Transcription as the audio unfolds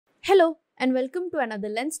Hello and welcome to another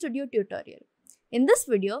Lens Studio tutorial. In this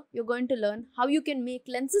video, you're going to learn how you can make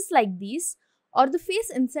lenses like these or the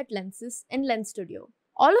face inset lenses in Lens Studio.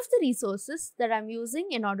 All of the resources that I'm using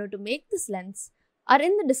in order to make this lens are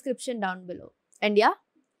in the description down below. And yeah,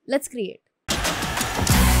 let's create.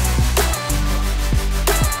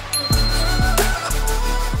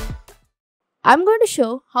 I'm going to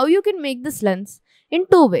show how you can make this lens in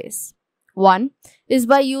two ways. One is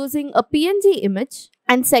by using a PNG image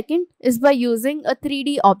and second is by using a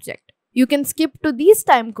 3D object. You can skip to these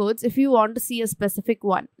time codes if you want to see a specific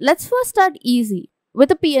one. Let's first start easy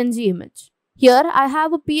with a PNG image. Here I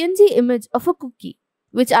have a PNG image of a cookie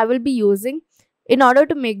which I will be using in order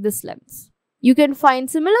to make this lens. You can find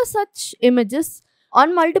similar such images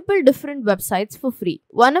on multiple different websites for free.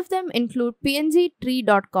 One of them include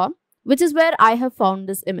pngtree.com, which is where I have found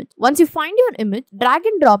this image. Once you find your image, drag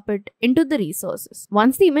and drop it into the resources.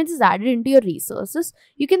 Once the image is added into your resources,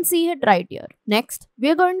 you can see it right here. Next, we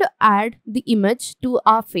are going to add the image to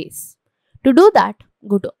our face. To do that,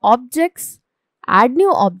 go to Objects, Add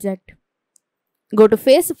New Object, go to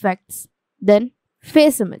Face Effects, then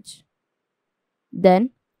Face Image. Then,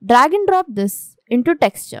 drag and drop this into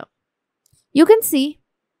Texture. You can see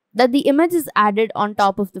that the image is added on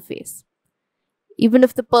top of the face. Even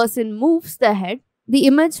if the person moves their head, the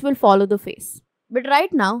image will follow the face. But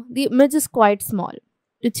right now, the image is quite small.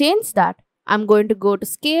 To change that, I'm going to go to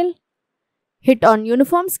Scale, hit on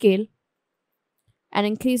Uniform Scale, and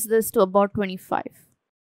increase this to about 25.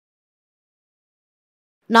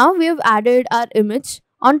 Now we have added our image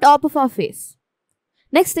on top of our face.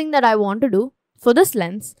 Next thing that I want to do for this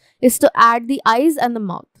lens is to add the eyes and the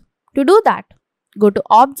mouth. To do that, go to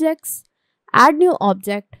Objects, Add New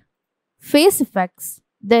Object, Face Effects,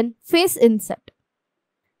 then Face Inset.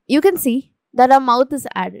 You can see that our mouth is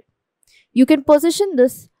added. You can position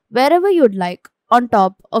this wherever you'd like on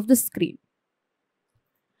top of the screen.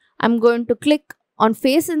 I'm going to click on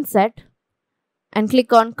Face Inset and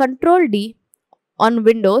click on Ctrl D on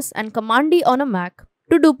Windows and Command D on a Mac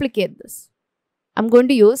to duplicate this. I'm going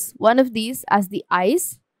to use one of these as the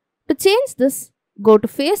eyes. To change this, go to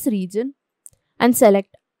Face region and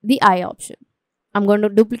select the eye option. I'm going to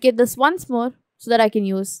duplicate this once more so that I can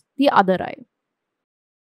use the other eye.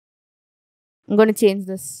 I'm going to change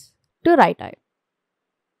this to right eye.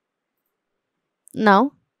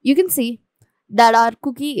 Now, you can see that our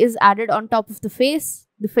cookie is added on top of the face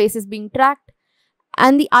is being tracked,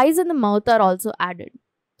 and the eyes and the mouth are also added.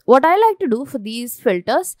 What I like to do for these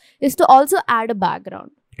filters is to also add a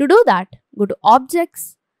background. To do that, go to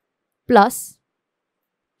Objects, plus,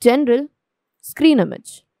 General, Screen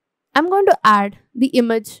Image. I'm going to add the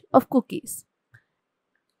image of cookies.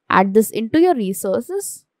 Add this into your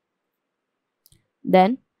resources.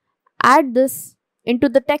 Then add this into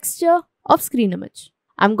the texture of screen image.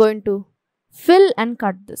 I'm going to fill and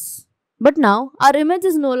cut this. But now our image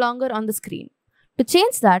is no longer on the screen. To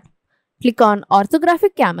change that, click on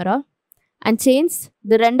Orthographic Camera and change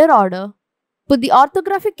the render order. Put the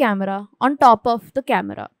orthographic camera on top of the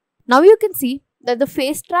camera. Now you can see that the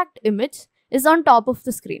face tracked image is on top of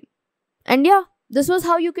the screen. And yeah, this was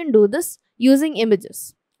how you can do this using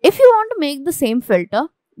images. If you want to make the same filter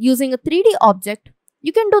using a 3D object,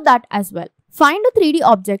 you can do that as well. Find a 3D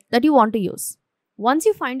object that you want to use. Once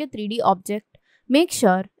you find a 3D object, make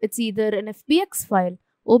sure it's either an FBX file,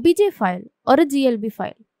 OBJ file, or a GLB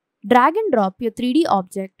file. Drag and drop your 3D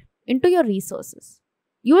object into your resources.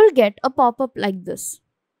 You will get a pop-up like this.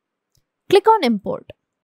 Click on Import.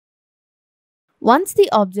 Once the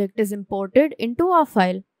object is imported into our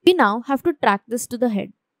file, we now have to track this to the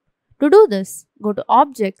head. To do this, go to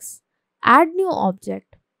Objects, Add New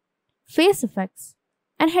Object, Face Effects,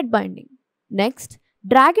 and Head Binding. Next,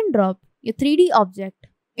 drag and drop your 3D object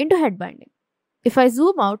into head binding. If I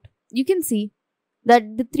zoom out, you can see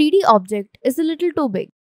that the 3D object is a little too big.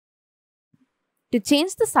 To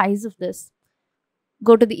change the size of this,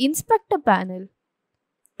 go to the Inspector panel,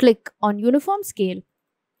 click on Uniform Scale,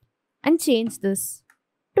 and change this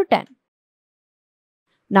to 10.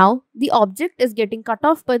 Now, the object is getting cut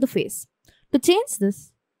off by the face. To change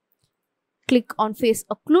this, click on Face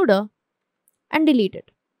Occluder and delete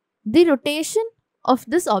it. The rotation of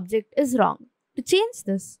this object is wrong. To change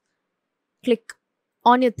this, click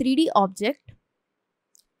on your 3D object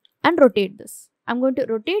and rotate this. I'm going to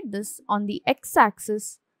rotate this on the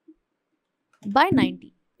x-axis by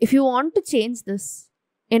 90. If you want to change this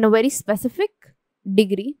in a very specific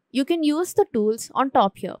degree, you can use the tools on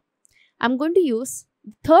top here. I'm going to use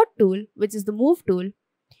the third tool, which is the Move tool,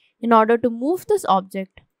 in order to move this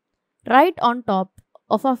object right on top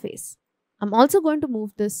of our face. I'm also going to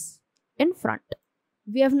move this in front.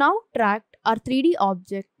 We have now tracked our 3D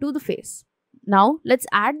object to the face. Now let's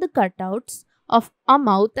add the cutouts of our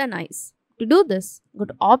mouth and eyes. To do this, go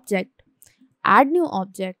to Object, Add New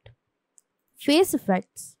Object, Face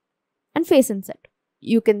Effects, and Face Inset.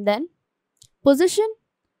 You can then position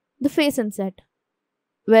the face inset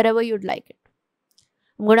wherever you'd like it.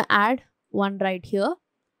 I'm going to add one right here.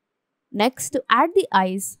 Next, to add the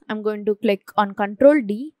eyes, I'm going to click on Ctrl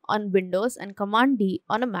D on Windows and Command D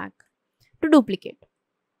on a Mac to duplicate.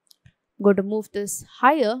 I'm going to move this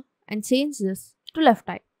higher and change this to left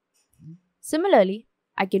eye. Similarly,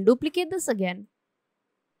 I can duplicate this again,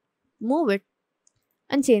 move it,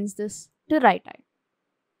 and change this to right eye.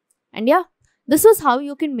 And yeah, this is how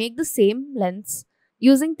you can make the same lens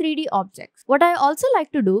using 3D objects. What I also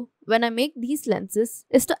like to do when I make these lenses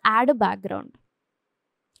is to add a background.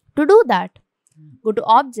 To do that, go to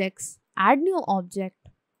Objects, Add New Object,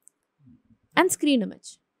 and Screen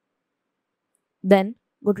Image. Then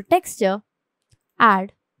go to Texture,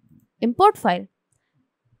 Add, Import File,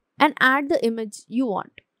 and add the image you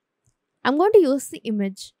want. I'm going to use the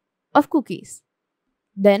image of cookies.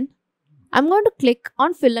 Then I'm going to click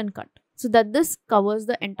on Fill and Cut so that this covers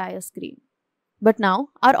the entire screen. But now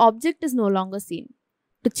our object is no longer seen.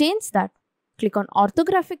 To change that, click on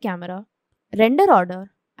Orthographic Camera, Render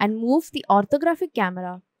Order, and move the orthographic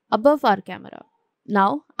camera above our camera.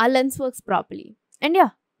 Now our lens works properly. And yeah,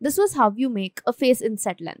 this was how you make a face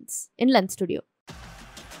inset lens in Lens Studio.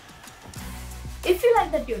 If you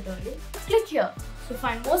like the tutorial, click here to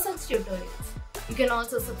find more such tutorials. You can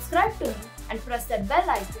also subscribe to me and press that bell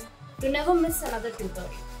icon to never miss another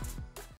tutorial.